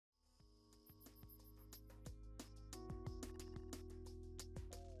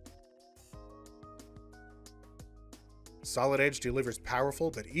Solid Edge delivers powerful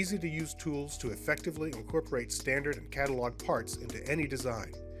but easy-to-use tools to effectively incorporate standard and catalog parts into any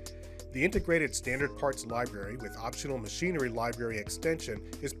design. The integrated standard parts library with optional machinery library extension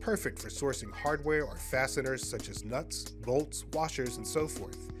is perfect for sourcing hardware or fasteners such as nuts, bolts, washers, and so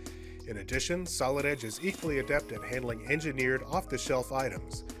forth. In addition, Solid Edge is equally adept at handling engineered off-the-shelf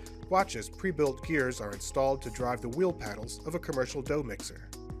items. Watch as pre-built gears are installed to drive the wheel paddles of a commercial dough mixer.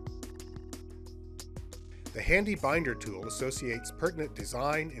 The handy binder tool associates pertinent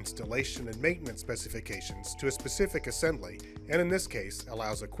design, installation, and maintenance specifications to a specific assembly, and in this case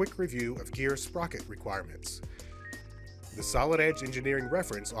allows a quick review of gear sprocket requirements. The Solid Edge Engineering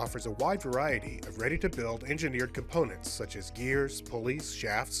Reference offers a wide variety of ready-to-build engineered components such as gears, pulleys,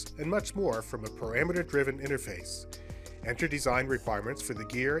 shafts, and much more from a parameter-driven interface. Enter design requirements for the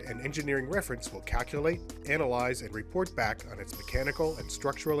gear, and Engineering Reference will calculate, analyze, and report back on its mechanical and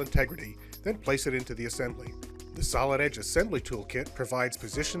structural integrity, then place it into the assembly. The Solid Edge Assembly Toolkit provides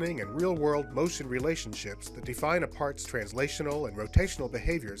positioning and real-world motion relationships that define a part's translational and rotational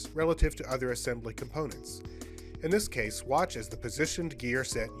behaviors relative to other assembly components. In this case, watch as the positioned gear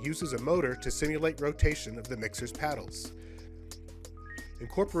set uses a motor to simulate rotation of the mixer's paddles.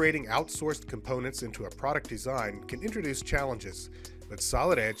 Incorporating outsourced components into a product design can introduce challenges, but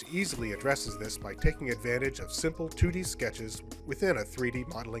Solid Edge easily addresses this by taking advantage of simple 2D sketches within a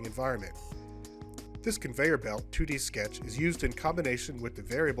 3D modeling environment. This conveyor belt 2D sketch is used in combination with the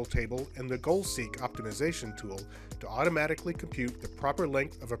variable table and the goal seek optimization tool to automatically compute the proper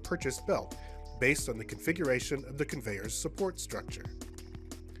length of a purchased belt based on the configuration of the conveyor's support structure.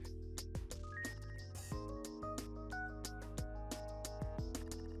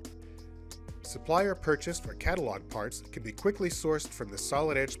 Supplier purchased or catalog parts can be quickly sourced from the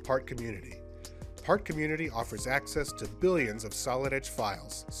Solid Edge Part Community. Part Community offers access to billions of Solid Edge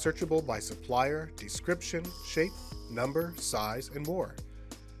files, searchable by supplier, description, shape, number, size, and more.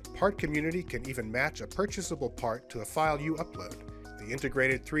 Part Community can even match a purchasable part to a file you upload. The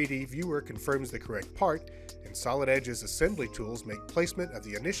integrated 3D viewer confirms the correct part, and Solid Edge's assembly tools make placement of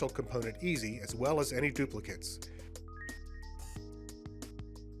the initial component easy as well as any duplicates.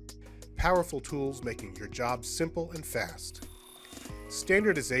 Powerful tools making your job simple and fast.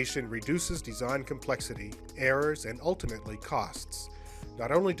 Standardization reduces design complexity, errors, and ultimately costs.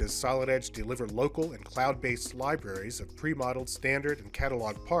 Not only does Solid Edge deliver local and cloud-based libraries of pre-modeled standard and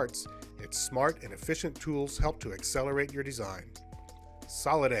catalog parts, its smart and efficient tools help to accelerate your design.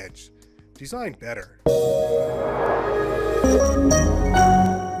 Solid Edge. Design better.